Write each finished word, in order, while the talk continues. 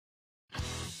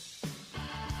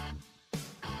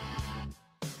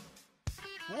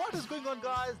What is going on,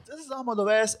 guys? This is Ahmad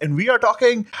Awais, and we are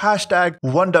talking hashtag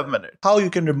 #OneDevMinute, how you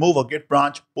can remove a Git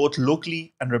branch both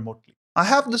locally and remotely. I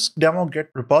have this demo Git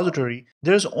repository.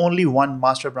 There is only one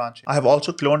master branch. I have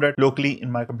also cloned it locally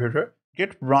in my computer.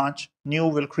 Git branch new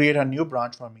will create a new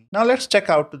branch for me. Now let's check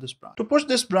out to this branch. To push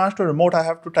this branch to remote, I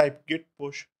have to type git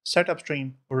push set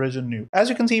upstream origin new. As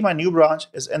you can see, my new branch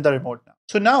is in the remote now.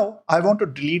 So now I want to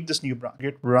delete this new branch.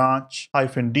 Git branch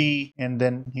 -d and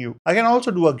then new. I can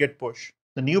also do a git push.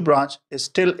 The new branch is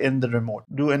still in the remote.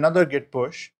 Do another git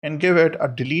push and give it a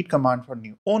delete command for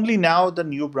new. Only now the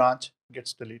new branch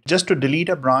gets deleted. Just to delete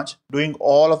a branch, doing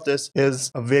all of this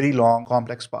is a very long,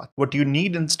 complex path. What you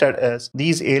need instead is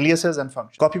these aliases and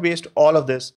functions. Copy paste all of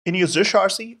this in your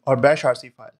zshrc or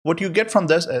bashrc file. What you get from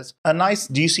this is a nice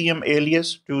GCM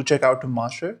alias to check out to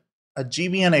master, a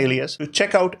gbdel alias to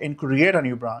check out and create a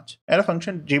new branch, and a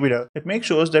function gbdel. It makes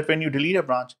sure that when you delete a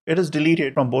branch, it is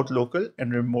deleted from both local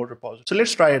and remote repository. So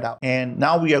let's try it out. And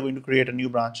now we are going to create a new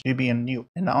branch, gbdel new.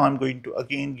 And now I'm going to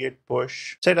again git push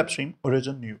set upstream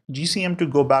origin new. GCM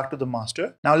to go back to the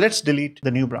master. Now let's delete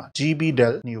the new branch,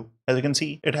 gbdel new. As you can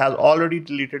see, it has already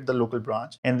deleted the local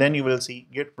branch, and then you will see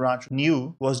git branch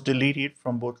new was deleted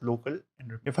from both local and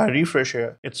remote. If I refresh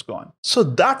here, it's gone. So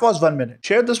that was 1 minute.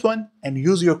 Share this one and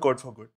use your code for good.